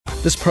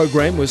This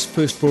program was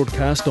first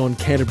broadcast on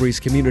Canterbury's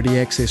community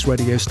access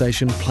radio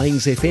station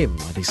Plains FM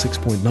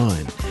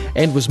 96.9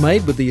 and was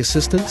made with the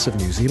assistance of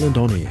New Zealand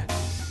On Air.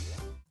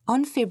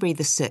 On February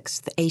the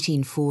 6th,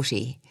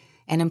 1840,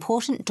 an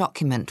important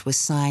document was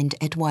signed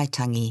at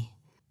Waitangi.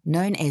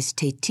 Known as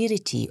Te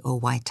Tiriti o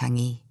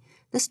Waitangi,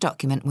 this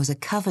document was a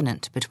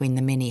covenant between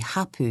the many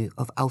hapu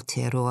of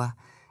Aotearoa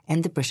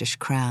and the British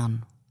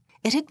Crown.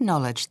 It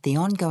acknowledged the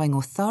ongoing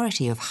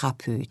authority of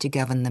hapu to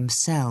govern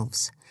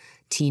themselves,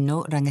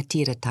 tino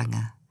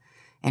rangatiratanga,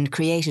 and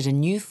created a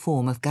new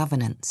form of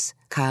governance,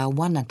 ka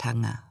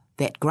wanatanga,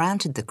 that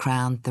granted the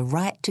Crown the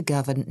right to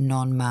govern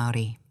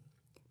non-Māori.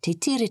 Te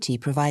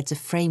Tiriti provides a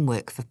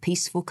framework for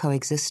peaceful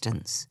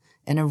coexistence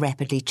in a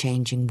rapidly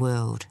changing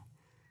world.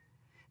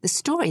 The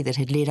story that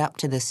had led up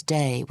to this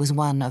day was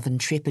one of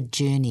intrepid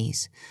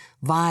journeys,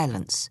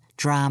 violence,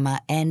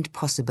 drama and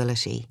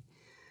possibility.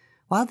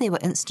 While there were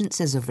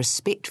instances of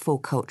respectful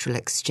cultural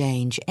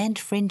exchange and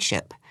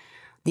friendship,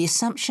 the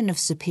assumption of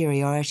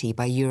superiority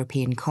by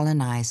European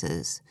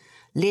colonisers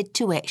led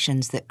to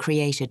actions that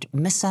created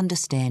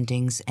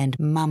misunderstandings and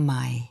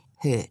mamai,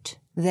 hurt,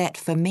 that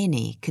for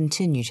many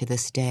continue to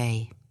this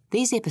day.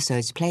 These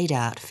episodes played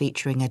out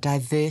featuring a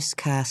diverse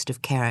cast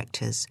of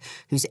characters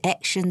whose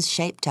actions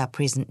shaped our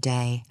present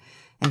day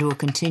and will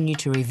continue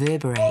to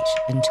reverberate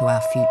into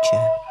our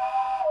future.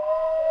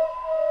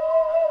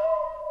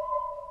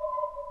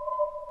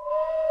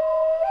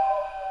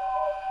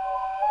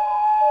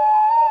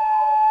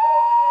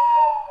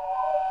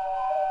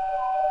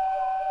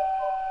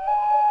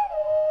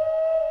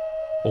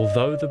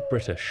 Although the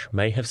British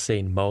may have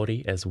seen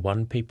Māori as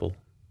one people,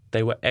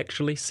 they were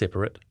actually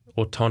separate,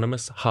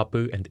 autonomous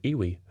hapu and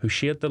iwi who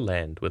shared the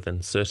land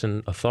within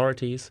certain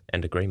authorities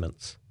and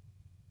agreements.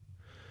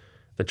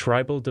 The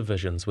tribal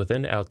divisions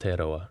within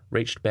Aotearoa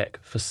reached back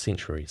for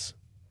centuries.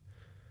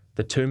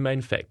 The two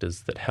main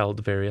factors that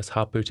held various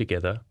hapu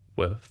together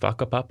were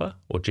whakapapa,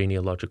 or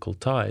genealogical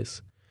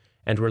ties,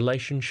 and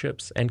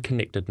relationships and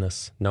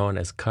connectedness known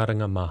as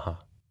karangamaha.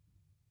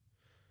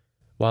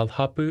 While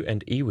hapu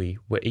and iwi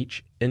were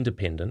each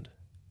independent,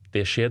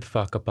 their shared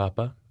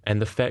whakapapa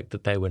and the fact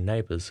that they were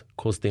neighbours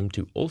caused them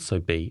to also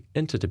be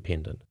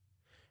interdependent,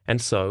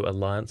 and so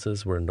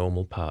alliances were a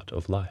normal part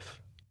of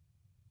life.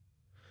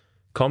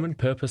 Common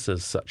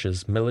purposes such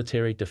as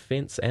military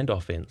defence and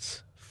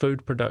offence,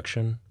 food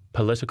production,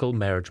 political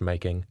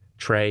marriage-making,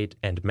 trade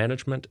and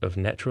management of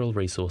natural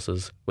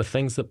resources were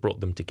things that brought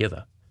them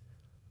together.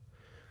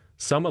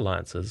 Some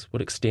alliances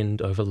would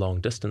extend over long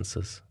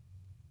distances.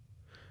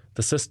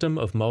 The system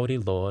of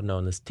Māori law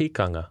known as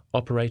tikanga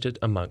operated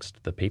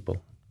amongst the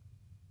people.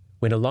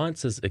 When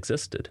alliances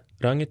existed,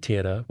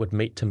 rangatira would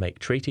meet to make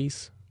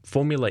treaties,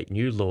 formulate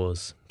new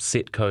laws,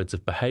 set codes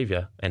of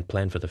behaviour and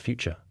plan for the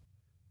future.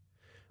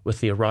 With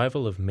the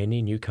arrival of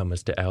many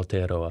newcomers to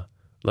Aotearoa,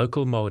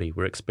 local Māori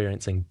were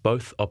experiencing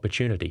both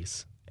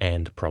opportunities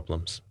and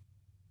problems.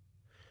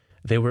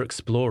 There were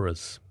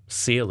explorers,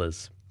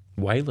 sealers,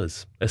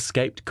 whalers,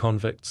 escaped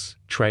convicts,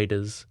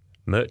 traders,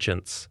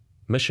 merchants,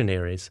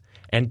 missionaries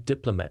and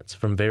diplomats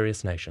from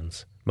various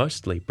nations,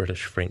 mostly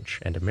British, French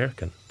and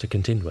American, to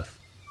contend with.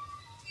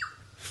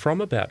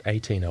 From about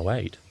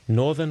 1808,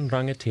 northern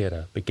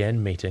rangatira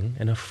began meeting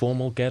in a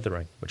formal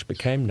gathering which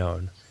became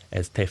known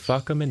as Te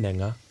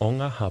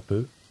Wakaminenga-The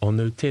Hapu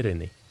Onu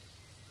Terini.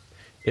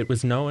 It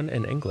was known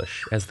in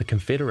English as the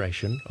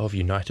Confederation of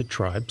United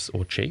Tribes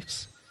or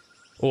Chiefs,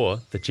 or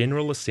the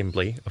General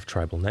Assembly of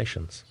Tribal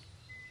Nations.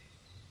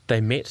 They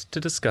met to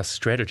discuss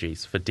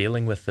strategies for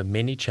dealing with the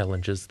many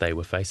challenges they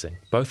were facing,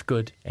 both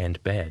good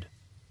and bad.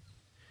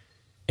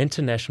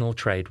 International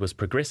trade was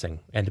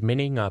progressing and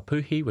many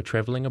Ngāpuhi were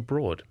travelling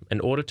abroad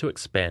in order to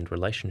expand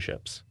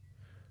relationships.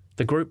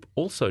 The group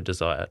also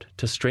desired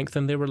to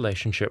strengthen their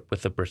relationship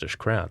with the British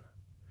Crown.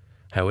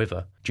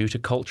 However, due to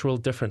cultural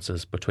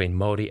differences between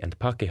Māori and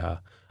Pākehā,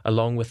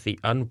 along with the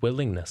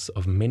unwillingness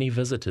of many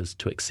visitors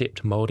to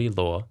accept Māori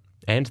law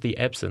and the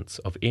absence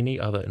of any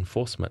other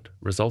enforcement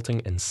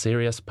resulting in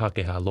serious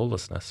Pākehā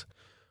lawlessness,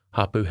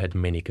 hapu had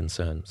many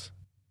concerns.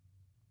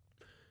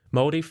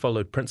 Māori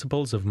followed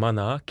principles of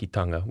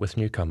manaakitanga with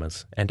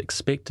newcomers and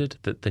expected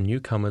that the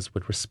newcomers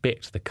would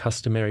respect the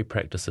customary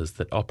practices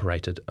that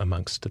operated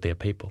amongst their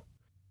people.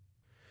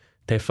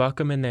 Te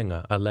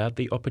Wakaminenga allowed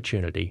the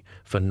opportunity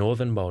for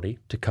Northern Māori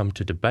to come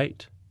to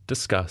debate,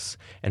 discuss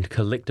and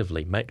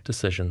collectively make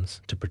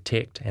decisions to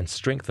protect and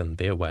strengthen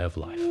their way of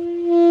life.